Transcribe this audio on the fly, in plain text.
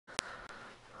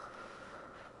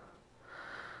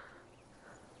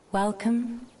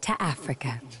Welcome to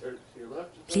Africa.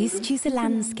 Please choose a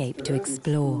landscape to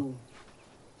explore.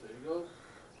 There you go.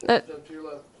 One step to your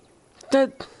left.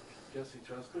 Jesse,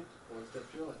 trust me. One step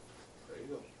to your left. There you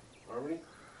go. Harmony.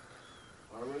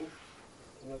 Harmony.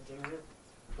 Come up down here.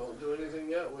 Don't do anything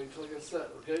yet. Wait till I get set,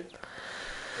 okay?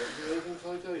 Don't do anything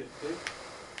till I tell you, okay?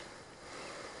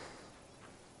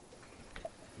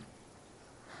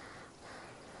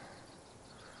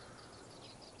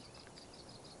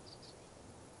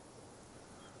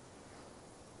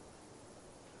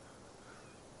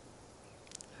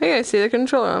 Hey, I see the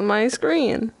controller on my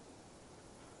screen.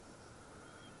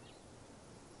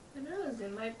 Who knows?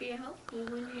 It might be helpful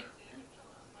when you.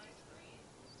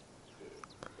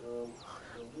 Don't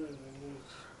do anything.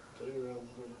 Just play around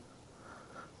with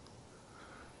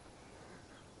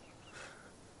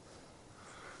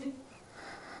it.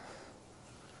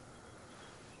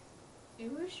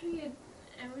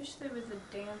 I wish there was a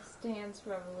Dance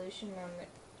Revolution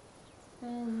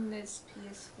on this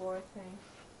PS4 thing.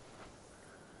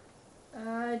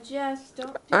 Jess,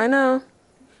 don't do I know.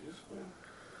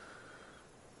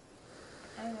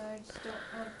 I just don't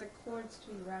want the cords to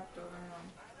be wrapped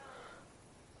around.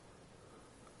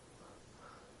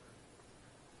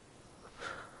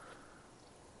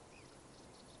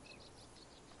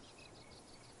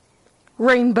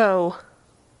 Rainbow.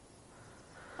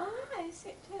 Oh, yeah, I see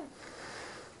it too.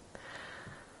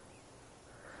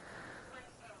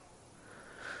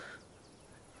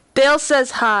 Dale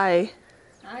says hi.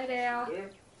 Hi, Dale. There.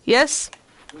 Yes?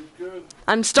 Good.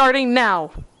 I'm starting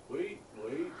now. Wait.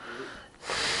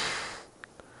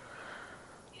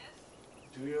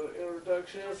 Do your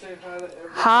introduction. Say hi to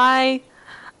everybody. Hi.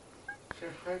 Say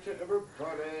hi to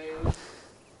everybody.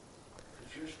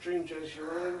 It's your stream, Jess.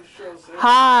 You're running the show. Say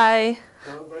Hi.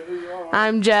 Tell everybody who you are.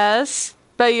 I'm Jess,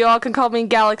 but you all can call me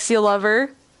Galaxy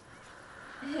Lover.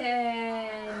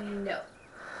 No.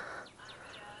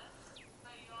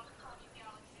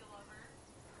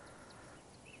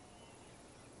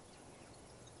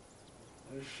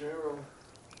 There's Cheryl.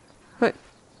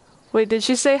 Wait, did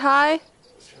she say hi?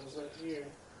 Cheryl's not here.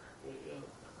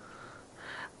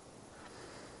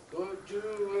 Go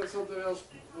do something else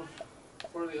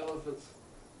for the elephants.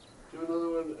 Do another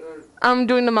one. I'm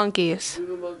doing the monkeys. Do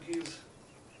the monkeys.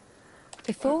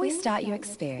 Before we start your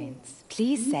experience,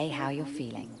 please say how you're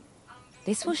feeling.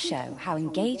 This will show how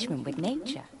engagement with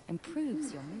nature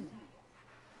improves your mood.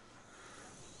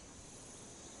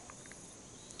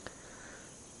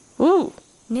 Ooh.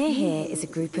 Near here is a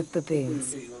group of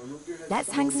baboons.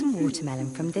 Let's hang some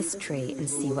watermelon from this tree and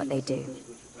see what they do.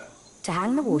 To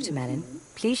hang the watermelon,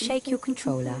 please shake your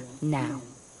controller now.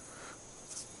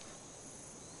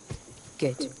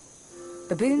 Good.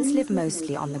 Baboons live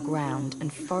mostly on the ground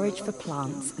and forage for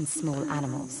plants and small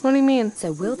animals. What do you mean?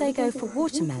 So will they go for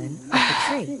watermelon off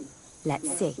the tree? Let's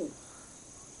see.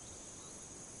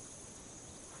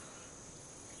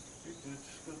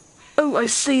 Oh, I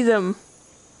see them.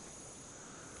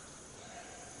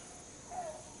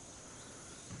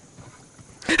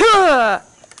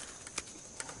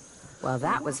 Well,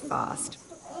 that was fast.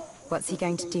 What's he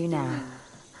going to do now?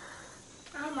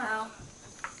 I'm out.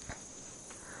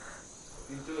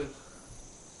 You do it.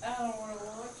 I don't want to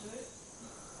watch it.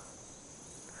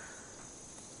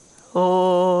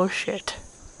 Oh, shit.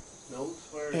 No,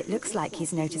 swear. It looks like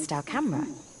he's noticed our camera.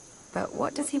 But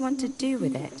what does he want to do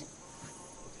with it?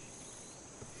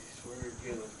 Swear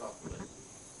again on top of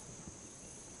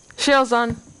it. Shell's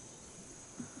on.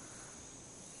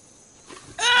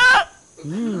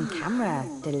 Camera.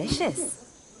 Delicious.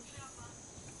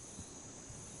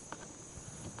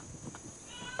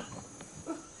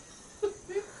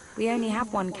 We only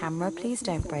have one camera. Please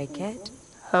don't break it.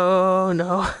 Oh,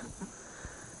 no.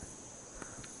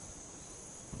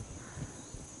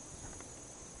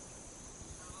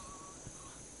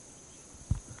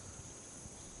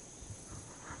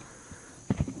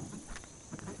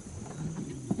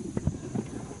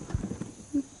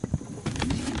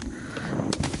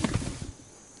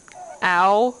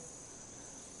 Ow.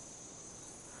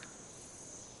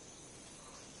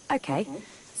 Okay,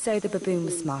 so the baboon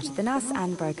was smarter than us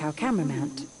and broke our camera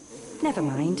mount. Never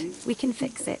mind, we can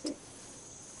fix it.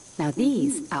 Now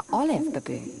these are olive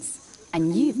baboons,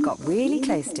 and you've got really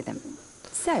close to them.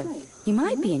 So, you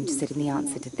might be interested in the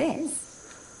answer to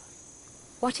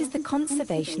this. What is the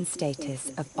conservation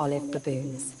status of olive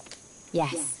baboons?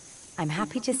 Yes, I'm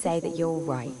happy to say that you're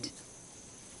right.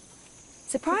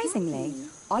 Surprisingly,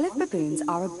 olive baboons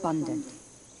are abundant.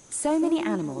 So many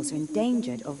animals are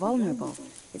endangered or vulnerable.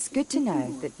 It's good to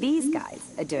know that these guys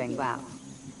are doing well.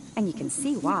 And you can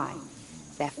see why.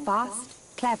 They're fast,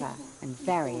 clever, and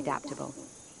very adaptable.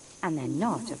 and they're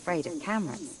not afraid of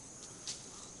cameras.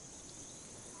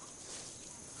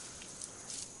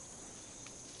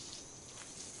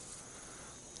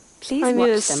 Please I need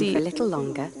a watch them for a seat. little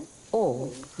longer,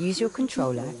 or use your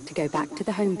controller to go back to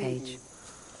the home page.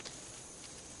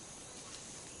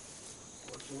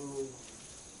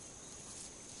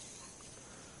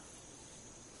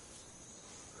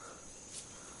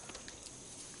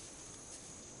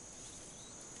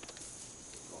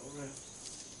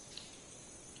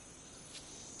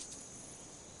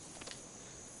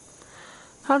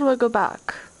 How do I go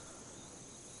back?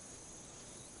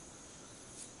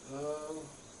 I don't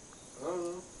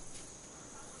know.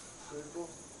 Circle.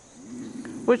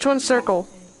 Which one's circle?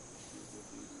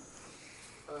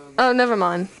 Oh, never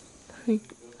mind. Who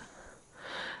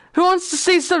wants to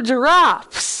see some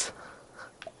giraffes?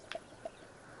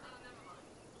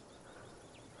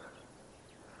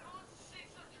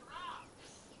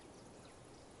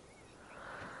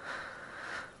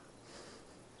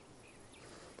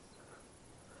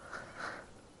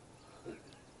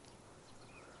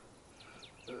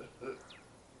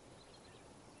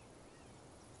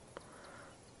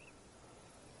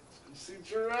 See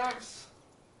giraffes?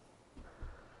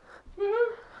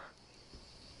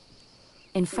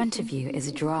 In front of you is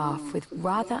a giraffe with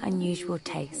rather unusual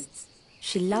tastes.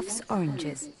 She loves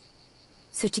oranges.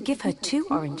 So to give her 2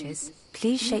 oranges,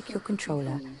 please shake your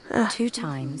controller 2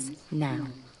 times now.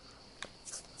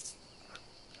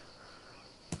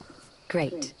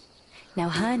 Great. Now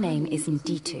her name is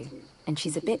Nditu, and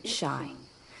she's a bit shy.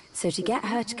 So to get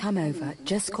her to come over,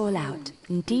 just call out,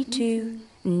 Nditu,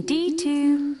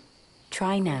 Nditu.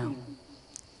 Try now.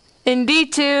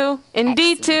 Nditu,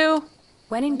 Nditu.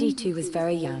 When Nditu was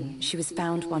very young, she was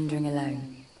found wandering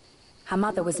alone. Her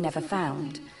mother was never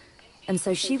found, and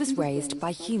so she was raised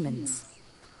by humans.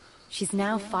 She's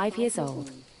now 5 years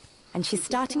old, and she's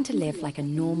starting to live like a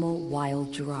normal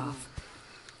wild giraffe.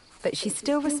 But she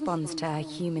still responds to her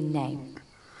human name.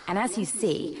 And as you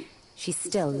see, she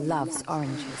still loves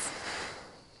oranges.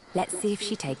 Let's see if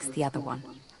she takes the other one.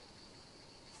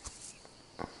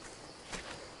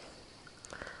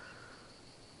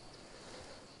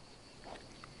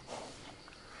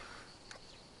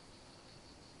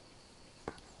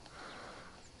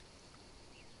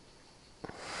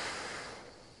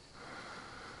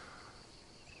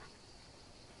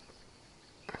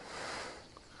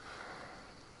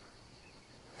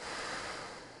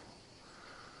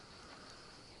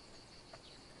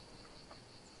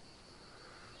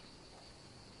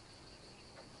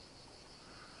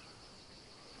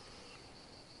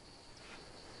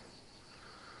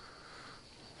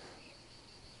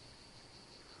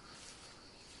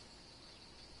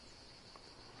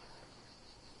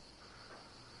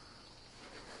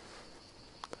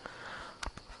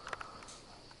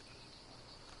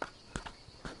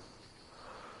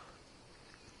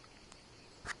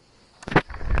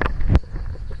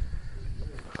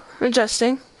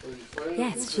 Adjusting.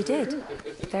 Yes, she did.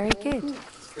 Very good.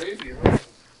 Crazy, huh?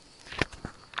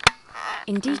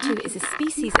 Nditu is a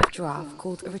species of giraffe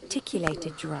called a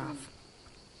reticulated giraffe.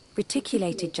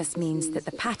 Reticulated just means that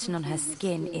the pattern on her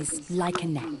skin is like a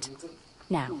net.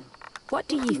 Now, what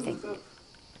do you think?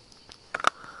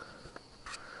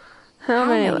 How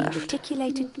many left?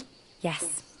 reticulated?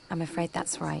 Yes, I'm afraid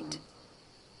that's right.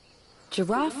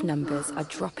 Giraffe numbers are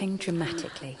dropping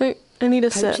dramatically. I need a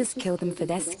Poachers sit. kill them for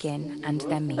their skin and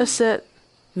their A meat. sit.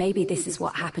 Maybe this is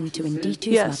what happened to Nditu's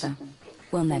Yes. mother.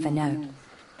 We'll never know.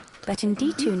 But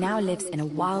Nditu now lives in a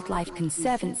wildlife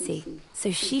conservancy,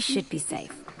 so she should be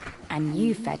safe. And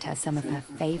you fed her some of her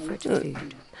favorite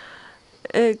food.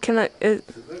 Can I?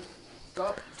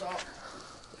 Stop.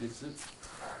 Fix it.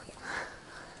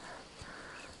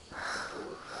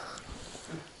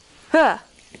 Huh.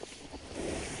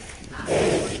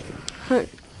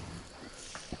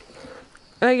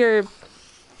 You're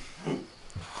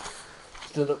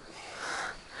Stand up.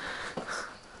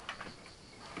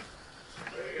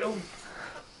 There you go.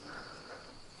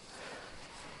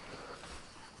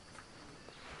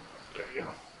 There you go.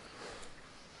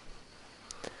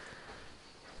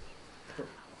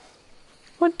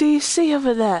 What do you see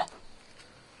over there?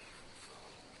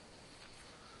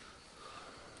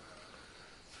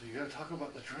 So you gotta talk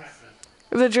about the giraffe.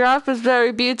 The giraffe is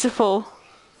very beautiful.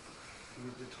 You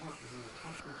need to talk. You need to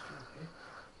talk to this giraffe, okay?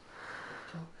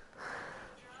 Talk.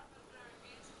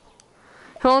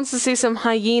 Who wants to see some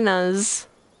hyenas?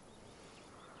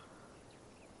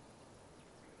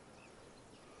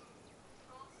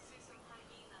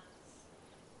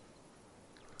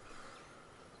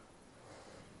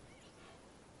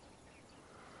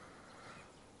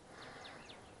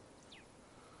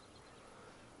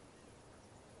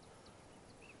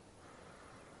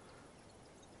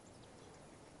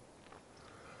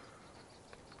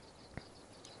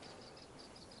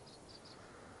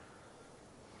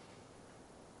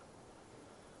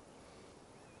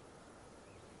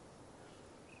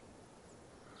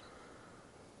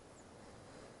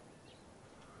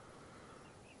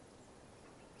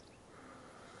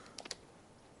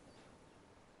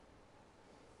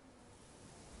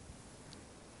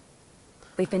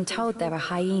 We've been told there are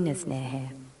hyenas near here.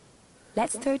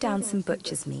 Let's throw down some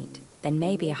butcher's meat, then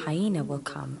maybe a hyena will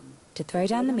come. To throw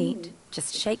down the meat,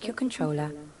 just shake your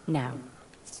controller, now.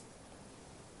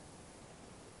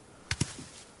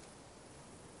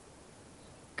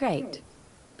 Great,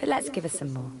 but let's give us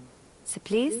some more. So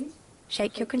please,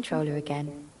 shake your controller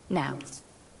again, now.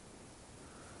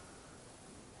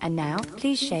 And now,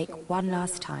 please shake one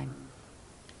last time.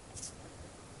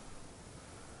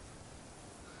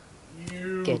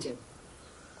 Good.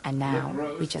 And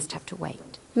now, we just have to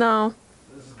wait. No.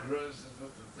 This is gross. It's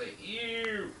supposed to say,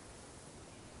 ew.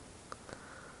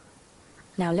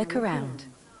 Now look around.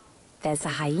 There's a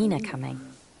hyena coming.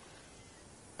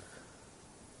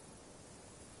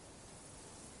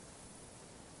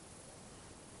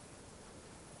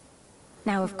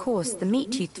 Now, of course, the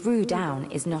meat you threw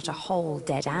down is not a whole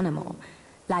dead animal,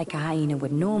 like a hyena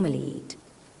would normally eat.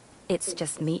 It's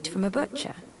just meat from a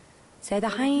butcher, so the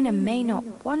hyena may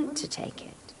not want to take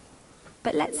it.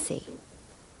 But let's see.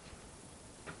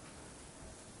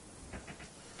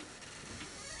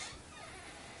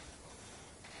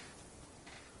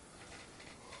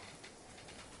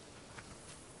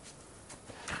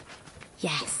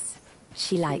 Yes,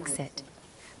 she likes it.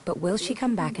 But will she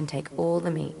come back and take all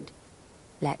the meat?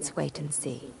 Let's wait and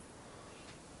see.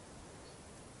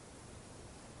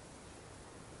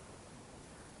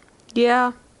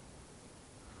 Yeah.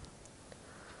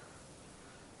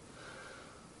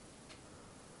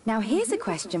 Now here's a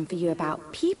question for you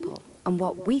about people and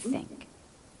what we think.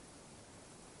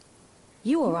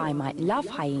 You or I might love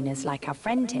hyenas like our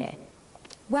friend here.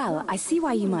 Well, I see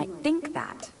why you might think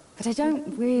that, but I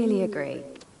don't really agree.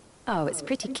 Oh, it's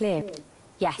pretty clear.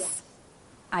 Yes,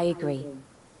 I agree.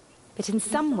 But in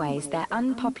some ways, their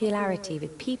unpopularity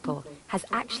with people has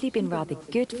actually been rather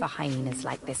good for hyenas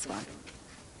like this one.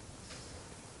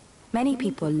 Many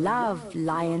people love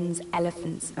lions,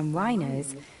 elephants, and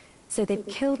rhinos, so they've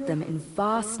killed them in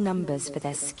vast numbers for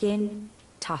their skin,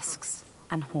 tusks,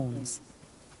 and horns.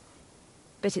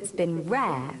 But it's been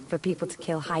rare for people to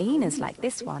kill hyenas like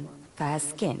this one for her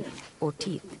skin or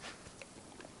teeth.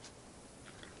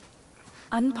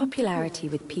 Unpopularity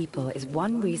with people is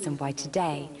one reason why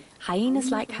today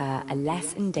hyenas like her are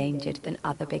less endangered than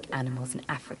other big animals in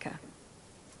Africa.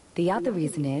 The other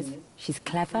reason is she's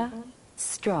clever,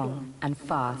 strong, and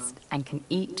fast, and can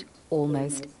eat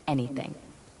almost anything,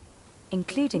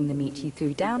 including the meat you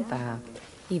threw down for her.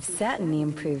 You've certainly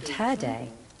improved her day.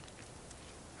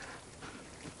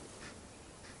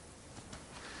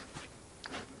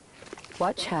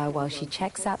 Watch her while she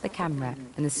checks out the camera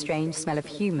and the strange smell of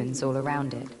humans all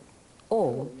around it.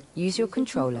 Or use your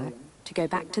controller to go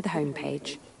back to the home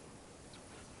page.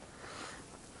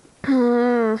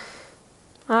 I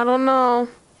don't know.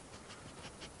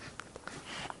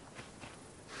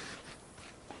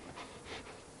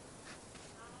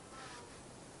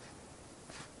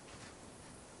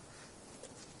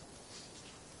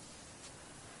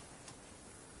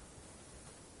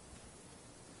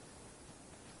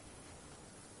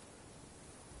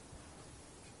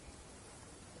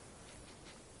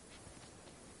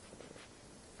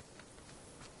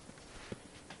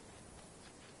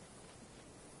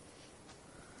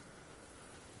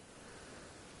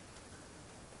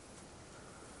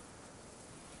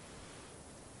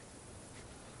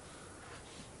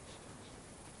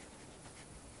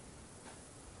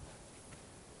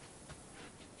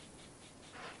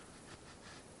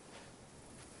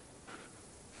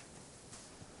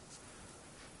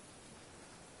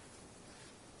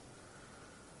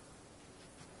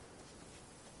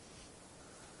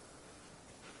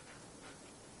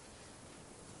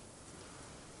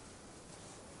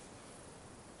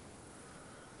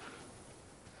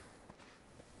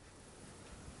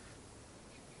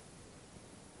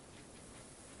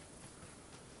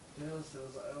 Dale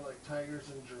says, I like tigers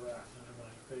and giraffes. They're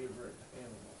my favorite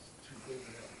animals. Two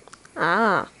favorite animals.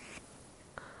 Ah.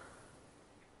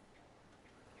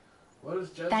 What is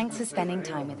Jessica's Thanks for spending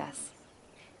favorite time with animal? us.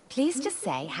 Please just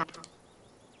say I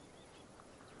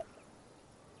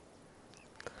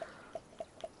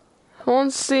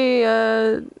want to see,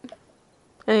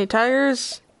 any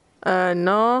tigers?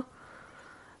 No.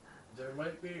 There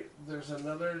might be, there's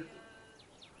another...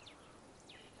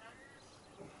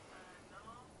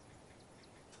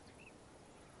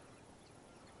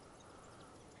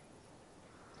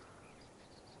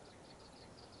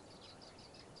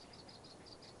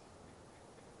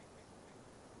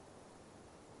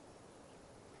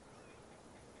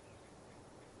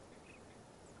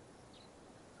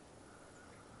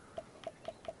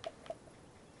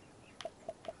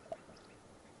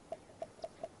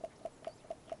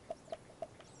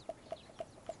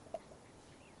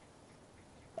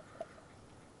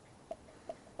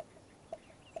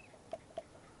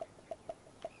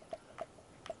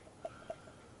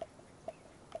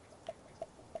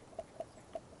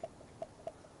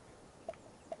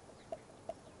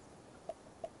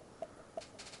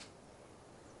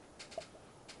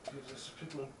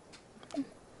 come on.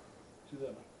 Do that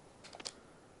one.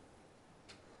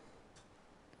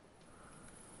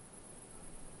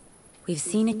 We've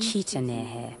seen a cheetah near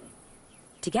here.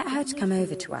 To get her to come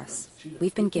over to us,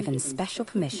 we've been given special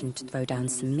permission to throw down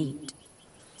some meat.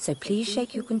 So please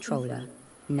shake your controller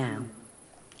now.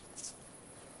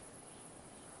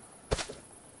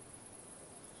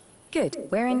 Good,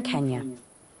 we're in Kenya,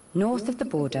 north of the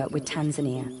border with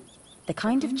Tanzania. The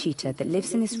kind of cheetah that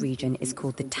lives in this region is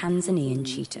called the Tanzanian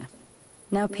cheetah.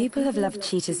 Now, people have loved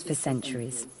cheetahs for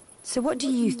centuries. So what do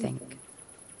you think?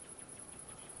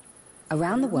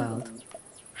 Around the world,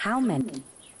 how many?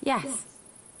 Yes,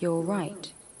 you're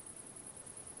right.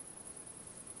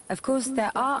 Of course,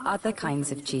 there are other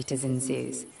kinds of cheetahs in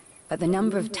zoos, but the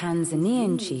number of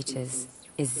Tanzanian cheetahs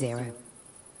is 0.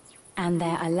 And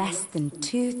there are less than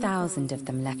 2,000 of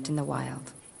them left in the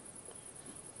wild.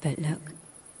 But look,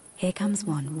 here comes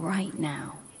one right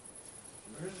now.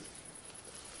 Where is it?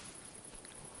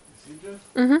 You see, Jess?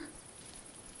 Mm-hmm. Is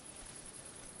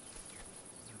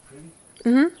it pretty?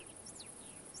 Mm-hmm.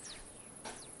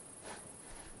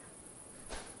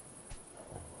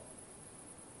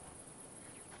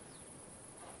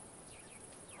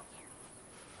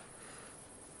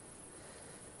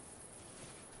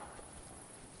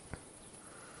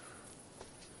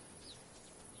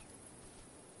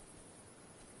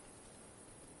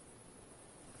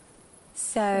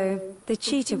 So, the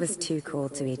cheetah was too cool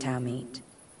to eat our meat.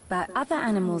 But other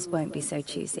animals won't be so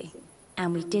choosy.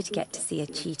 And we did get to see a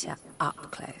cheetah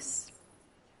up close.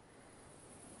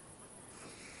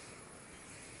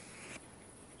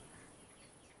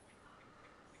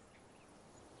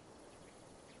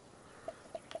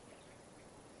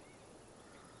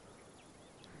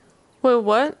 Wait,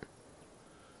 what?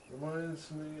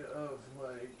 Reminds me of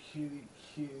my kitty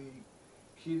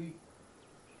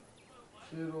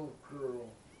little girl.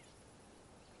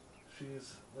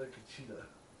 She's like a cheetah.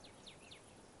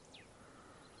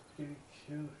 Kitty.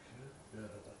 Yeah.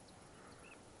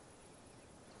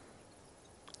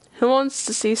 Who wants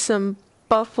to see some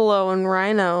buffalo and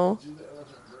rhino? Do the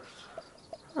elephant first.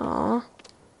 Aw.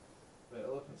 The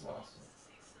elephant's awesome.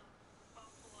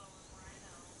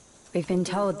 We've been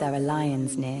told there are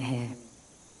lions near here.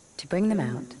 To bring them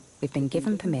out, we've been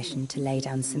given permission to lay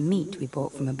down some meat we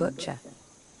bought from a butcher.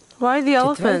 Why the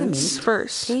To throw the elephants meat,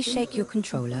 first? please shake your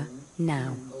controller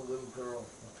now. Oh, little girl.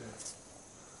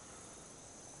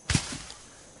 Okay.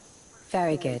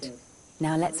 Very good.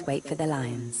 Now let's wait for the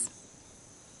lions.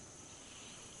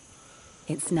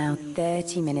 It's now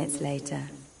 30 minutes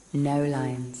later. No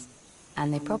lions.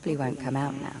 And they probably won't come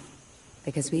out now,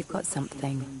 because we've got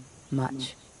something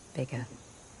much bigger.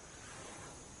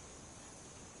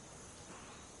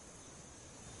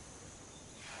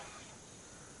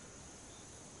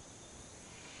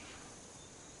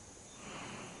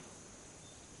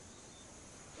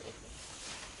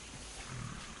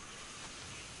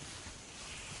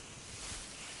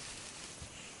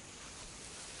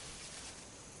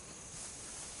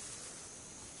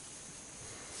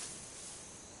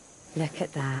 Look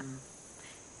at that.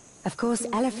 Of course,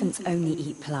 elephants only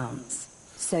eat plants,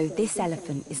 so this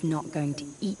elephant is not going to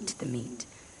eat the meat.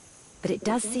 But it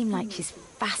does seem like she's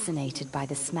fascinated by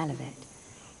the smell of it.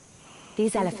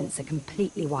 These elephants are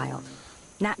completely wild.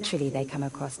 Naturally, they come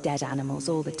across dead animals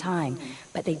all the time,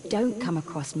 but they don't come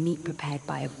across meat prepared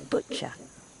by a butcher.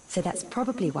 So that's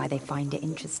probably why they find it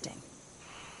interesting.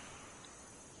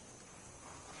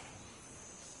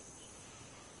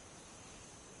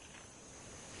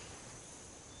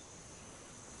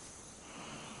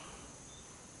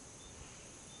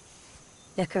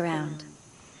 Look around.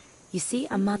 You see,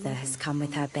 a mother has come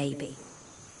with her baby.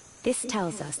 This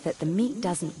tells us that the meat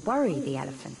doesn't worry the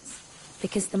elephants,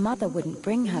 because the mother wouldn't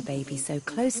bring her baby so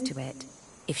close to it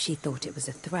if she thought it was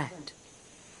a threat.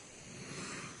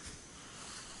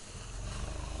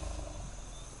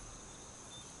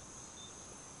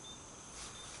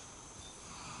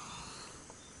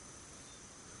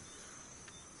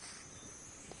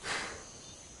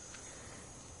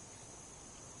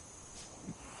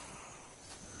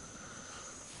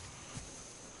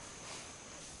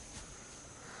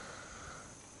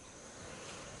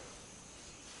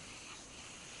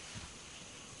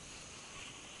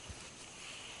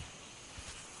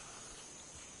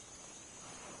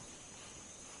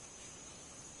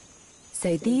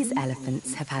 So these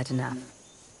elephants have had enough.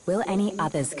 Will any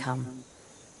others come?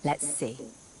 Let's see.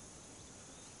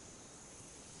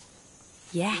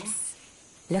 Yes.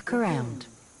 Look around.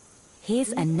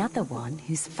 Here's another one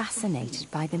who's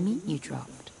fascinated by the meat you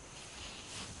dropped.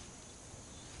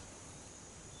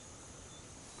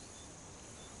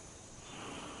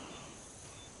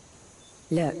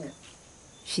 Look.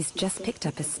 she's just picked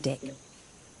up a stick.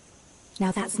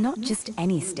 Now that's not just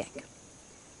any stick.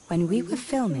 When we were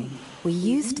filming, we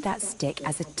used that stick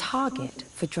as a target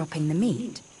for dropping the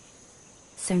meat.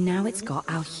 So now it's got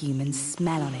our human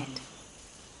smell on it.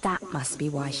 That must be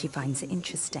why she finds it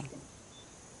interesting.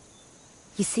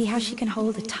 You see how she can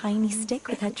hold a tiny stick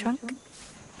with her trunk?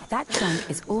 That trunk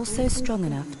is also strong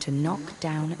enough to knock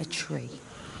down a tree.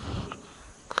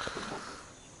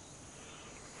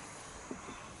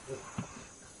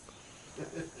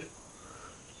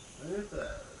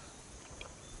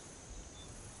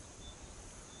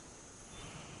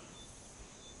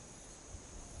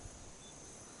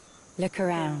 Look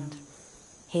around.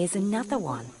 Here's another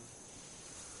one.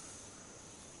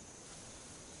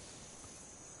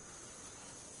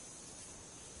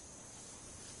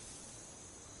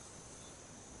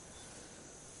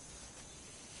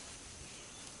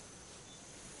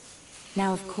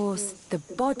 Now, of course, the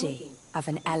body of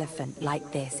an elephant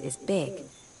like this is big.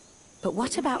 But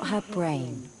what about her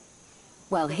brain?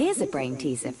 Well, here's a brain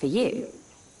teaser for you.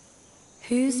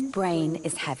 Whose brain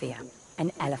is heavier,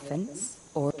 an elephant's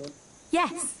or...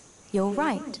 Yes, you're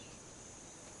right.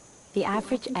 The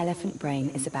average elephant brain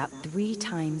is about 3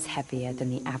 times heavier than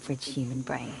the average human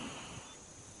brain.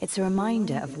 It's a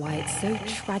reminder of why it's so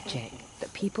tragic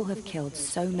that people have killed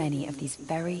so many of these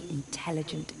very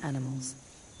intelligent animals.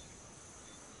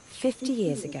 50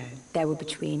 years ago, there were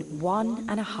between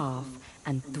 1.5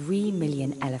 and 3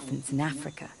 million elephants in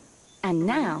Africa. And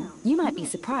now, you might be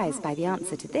surprised by the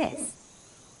answer to this.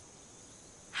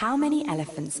 How many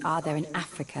elephants are there in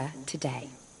Africa today?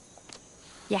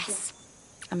 Yes,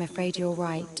 I'm afraid you're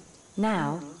right.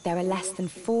 Now, there are less than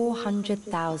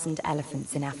 400,000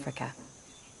 elephants in Africa.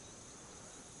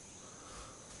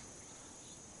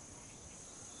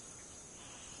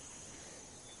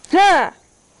 Yeah.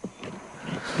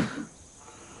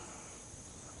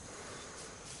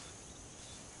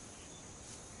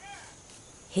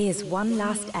 Here's one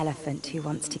last elephant who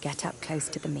wants to get up close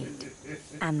to the meat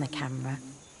and the camera.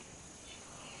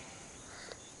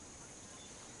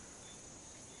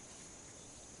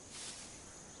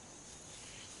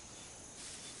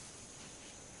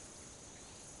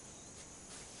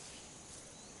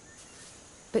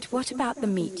 But what about the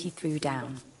meat you threw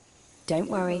down? Don't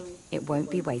worry, it won't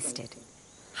be wasted.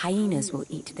 Hyenas will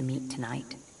eat the meat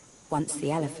tonight, once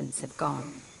the elephants have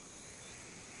gone.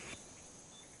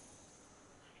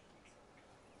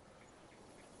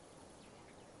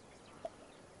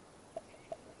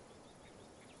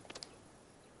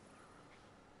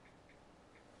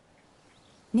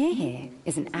 Near here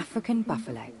is an African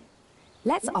buffalo.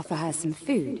 Let's offer her some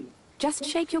food. Just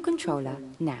shake your controller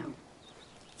now.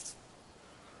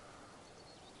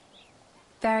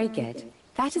 Very good.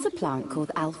 That is a plant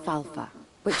called alfalfa,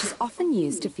 which is often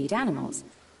used to feed animals.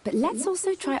 But let's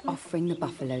also try offering the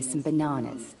buffalo some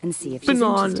bananas and see if she's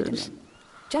interested in them.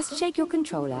 Just shake your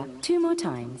controller 2 more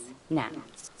times now.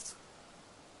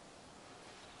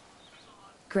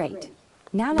 Great.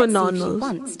 Now let's see if she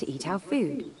wants to eat our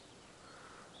food.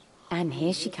 And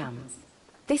here she comes.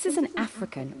 This is an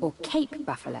African or Cape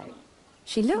buffalo.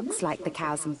 She looks like the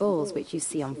cows and bulls which you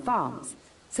see on farms.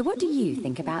 So what do you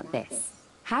think about this?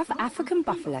 Have African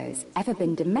buffaloes ever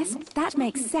been domesticated? That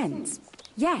makes sense.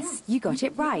 Yes, you got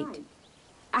it right.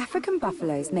 African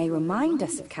buffaloes may remind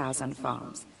us of cows on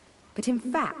farms, but in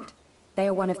fact, they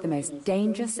are one of the most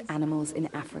dangerous animals in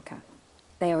Africa.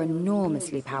 They are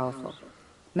enormously powerful.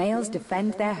 Males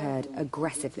defend their herd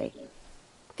aggressively.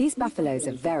 These buffaloes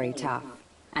are very tough,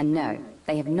 and no,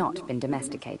 they have not been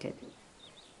domesticated.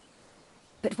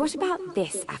 But what about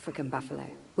this African buffalo?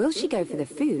 Will she go for the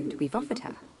food we've offered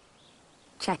her?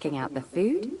 Checking out the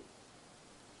food.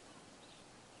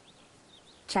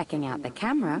 Checking out the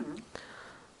camera.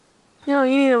 Yo,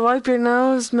 you need to wipe your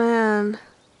nose, man.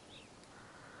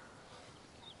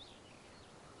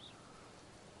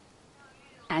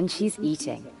 And she's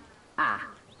eating. Ah,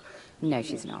 no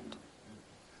she's not.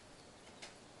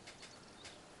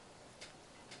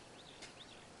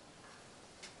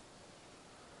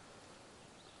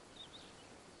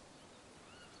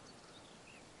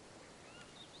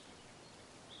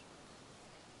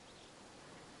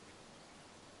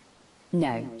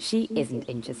 No, she isn't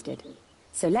interested.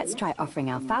 So let's try offering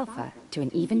alfalfa to an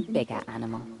even bigger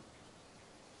animal.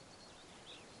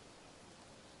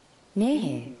 Near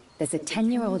here, there's a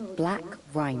 10-year-old black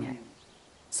rhino.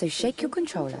 So shake your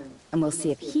controller and we'll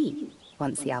see if he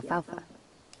wants the alfalfa.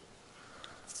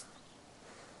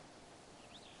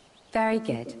 Very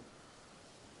good.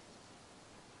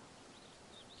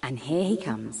 And here he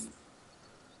comes.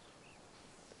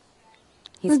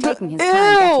 He's taking his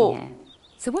time getting here.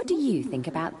 So what do you think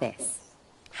about this?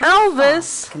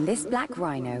 Elvis! Can this black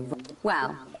rhino...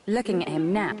 Well, looking at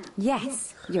him now,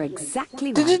 yes, you're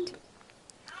exactly Did right. you...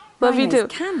 Love you Rhinos too.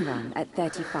 can run at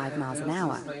 35 miles an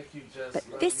hour, Thank you, Jess.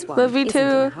 but this one Love you isn't in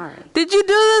a too. hurry. Did you do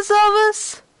this,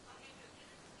 Elvis?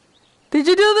 Did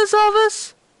you do this,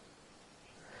 Elvis?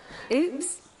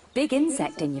 Oops, big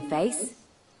insect in your face.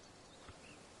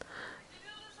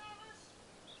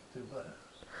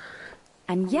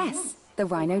 And yes, the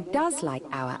rhino does like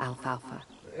our alfalfa.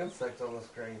 The insect on the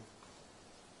screen.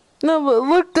 No, but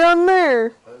look down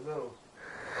there. I know.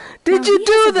 Did Now, you he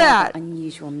do has a that? rather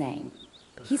unusual name.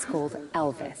 He's called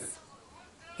Elvis.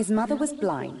 His mother was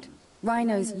blind.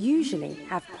 Rhinos usually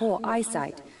have poor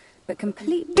eyesight, but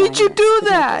complete Did you blindness do would make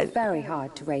that? it very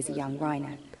hard to raise a young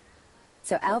rhino.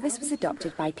 So Elvis was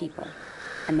adopted by people,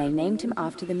 and they named him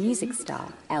after the music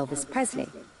star Elvis Presley,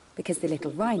 because the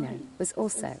little rhino was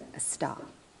also a star.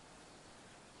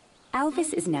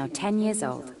 Elvis is now 10 years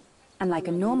old, and like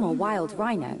a normal wild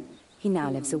rhino, he now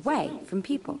lives away from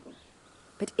people.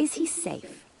 But is he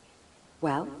safe?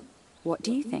 Well, what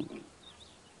do you think?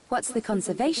 What's the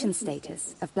conservation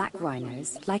status of black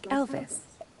rhinos like Elvis?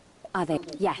 Are they...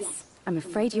 Yes, I'm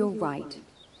afraid you're right.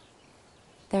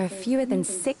 There are fewer than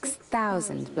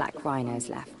 6,000 black rhinos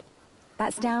left.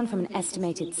 That's down from an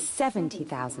estimated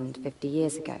 70,000 50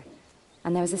 years ago.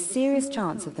 And there is a serious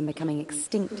chance of them becoming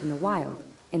extinct in the wild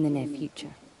in the near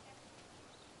future.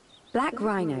 Black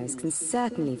rhinos can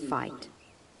certainly fight,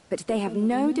 but they have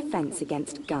no defense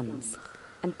against guns,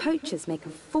 and poachers make a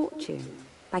fortune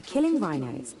by killing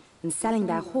rhinos and selling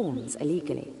their horns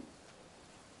illegally.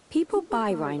 People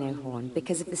buy rhino horn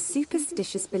because of the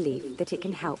superstitious belief that it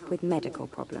can help with medical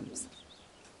problems.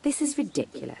 This is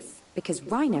ridiculous, because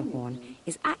rhino horn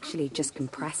is actually just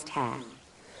compressed hair.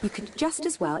 You could just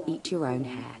as well eat your own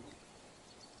hair.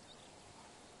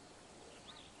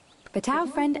 But our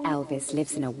friend Elvis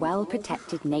lives in a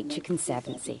well-protected nature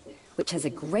conservancy, which has a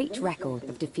great record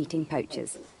of defeating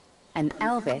poachers. And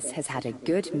Elvis has had a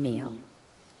good meal.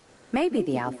 Maybe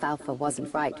the alfalfa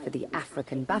wasn't right for the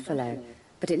African buffalo,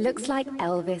 but it looks like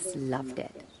Elvis loved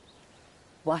it.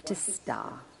 What a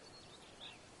star.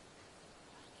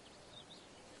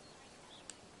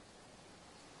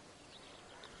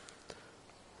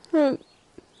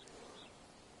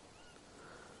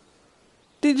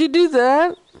 Did you do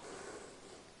that?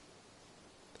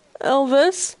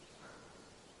 Elvis?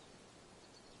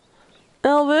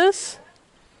 Elvis?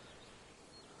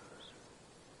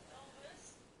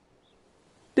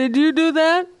 Did you do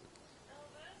that?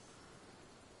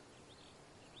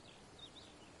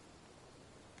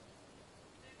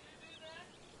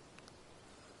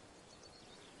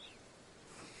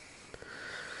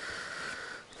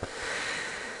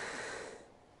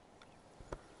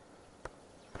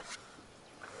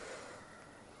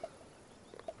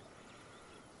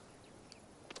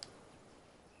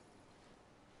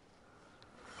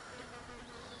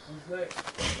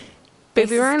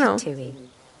 Baby rhino. Tui.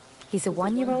 He's a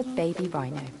 1-year-old baby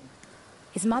rhino.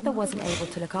 His mother wasn't able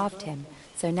to look after him,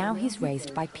 so now he's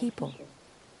raised by people.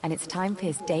 And it's time for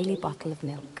his daily bottle of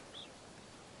milk.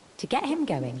 To get him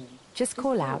going, just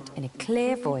call out in a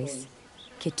clear voice,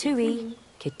 Kitui,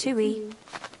 Kitui.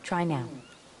 Try now.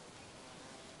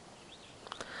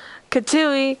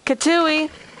 Katui, Katui.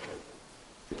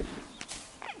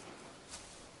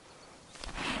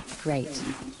 Great.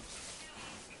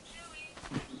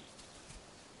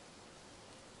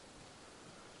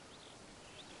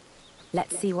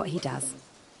 Let's see what he does.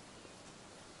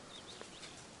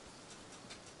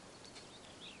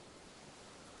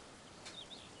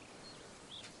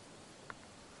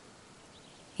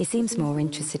 He seems more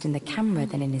interested in the camera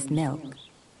than in his milk.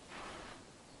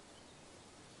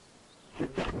 Okay,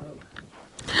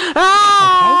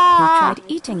 he tried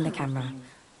eating the camera,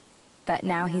 but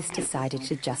now he's decided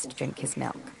to just drink his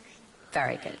milk.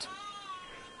 Very good.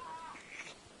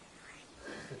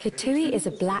 Kitui is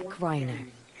a black rhino.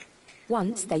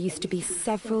 Once there used to be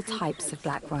several types of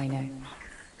black rhino.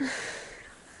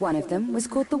 One of them was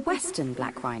called the Western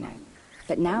black rhino,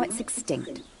 but now it's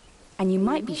extinct. And you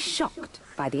might be shocked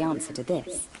by the answer to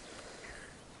this.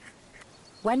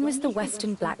 When was the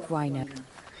Western black rhino?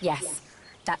 Yes,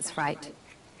 that's right.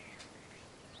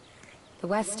 The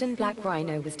Western black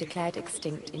rhino was declared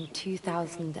extinct in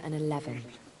 2011.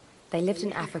 They lived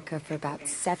in Africa for about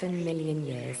 7 million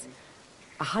years.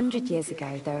 100 years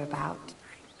ago, there were about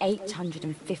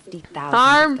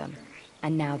 850,000 of them,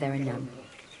 and now there are none.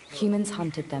 Humans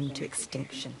hunted them to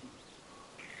extinction.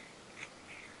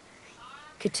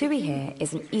 Kitui here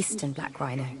is an eastern black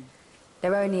rhino.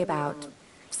 There are only about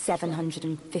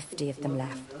 750 of them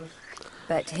left.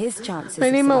 But his chances of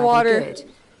I need my survival water. are good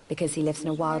because he lives in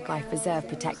a wildlife reserve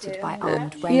protected by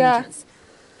armed Yeah. rangers.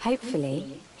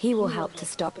 Hopefully, he will help to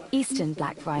stop eastern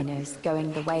black rhinos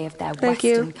going the way of their Thank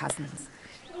you. western cousins.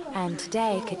 And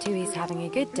today, Katui's having a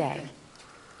good day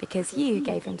because you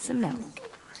gave him some milk.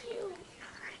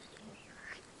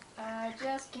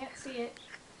 Jess, can't see it.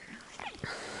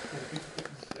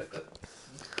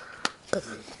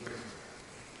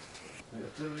 You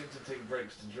still need to take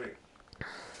breaks to drink.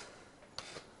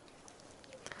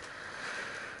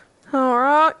 All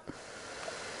right.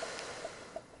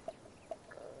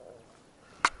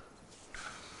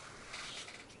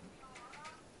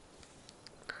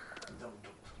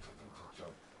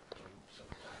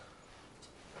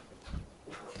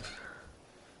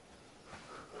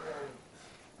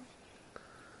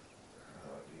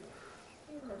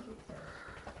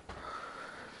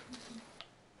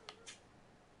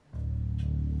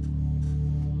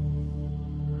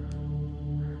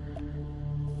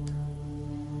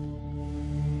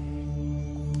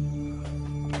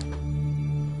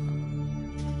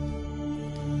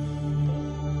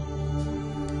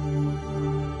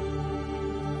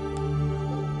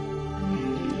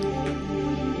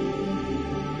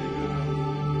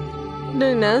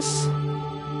 Doing this.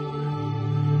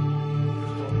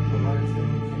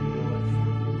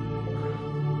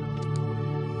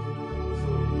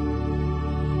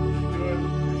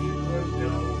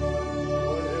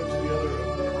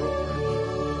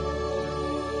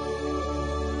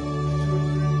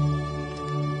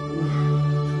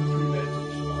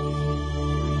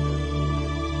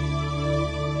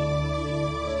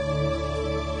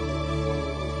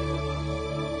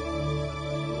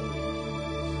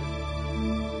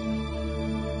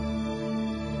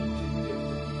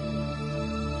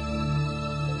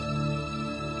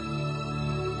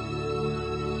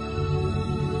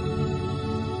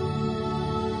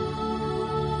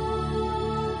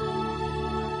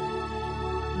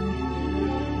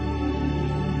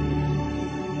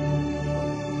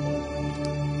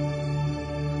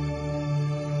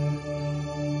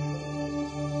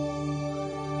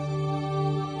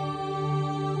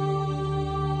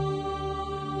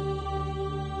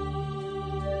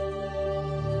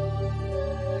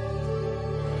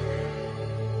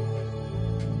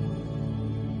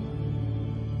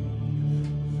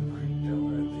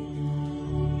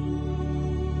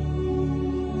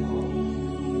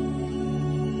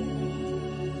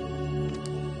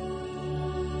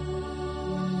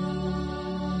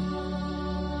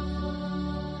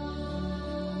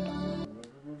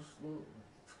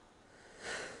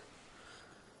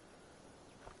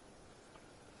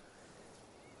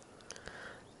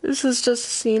 This is just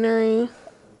scenery. Okay,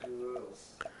 what else?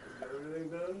 Is everything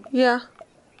done? Yeah.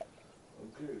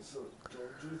 Okay, so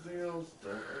don't do anything else.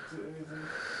 Don't exit anything.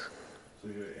 So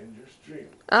you're gonna end your stream.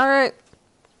 All right.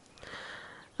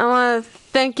 I want to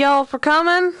thank y'all for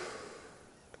coming.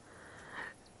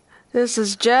 This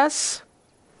is Jess.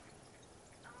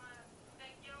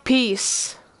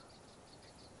 Peace.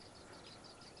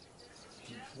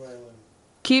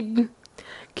 Keep smiling.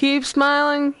 Keep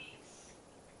smiling.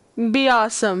 Be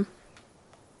awesome.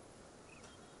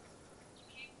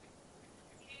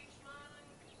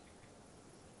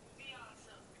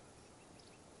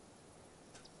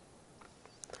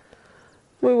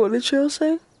 Wait, what did Cheryl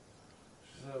say?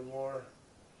 She said more.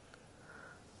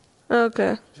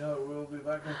 Okay. Tell her we'll be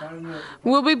back in 5 minutes.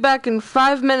 We'll be back in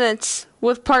 5 minutes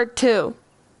with part 2.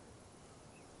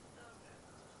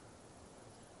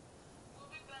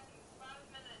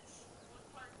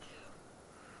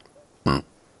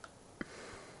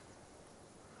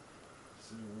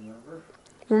 So remember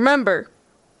Remember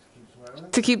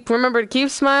to keep smiling to keep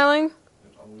smiling and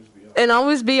always be awesome. and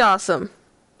always be awesome.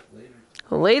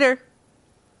 Later. Later.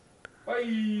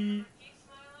 Bye.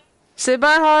 Say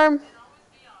bye, Harm.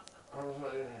 Arms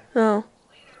not in here. Oh.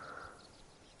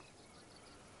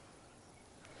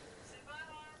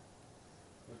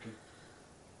 Okay.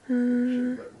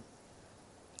 Mm, Shake button.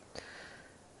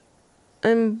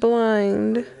 I'm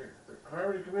blind.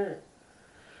 Harmony, come here.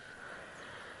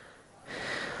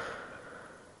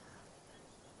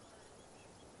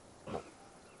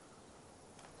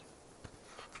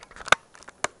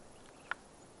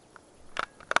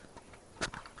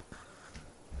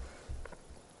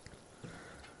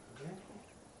 Okay.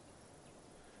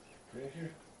 Right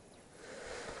here.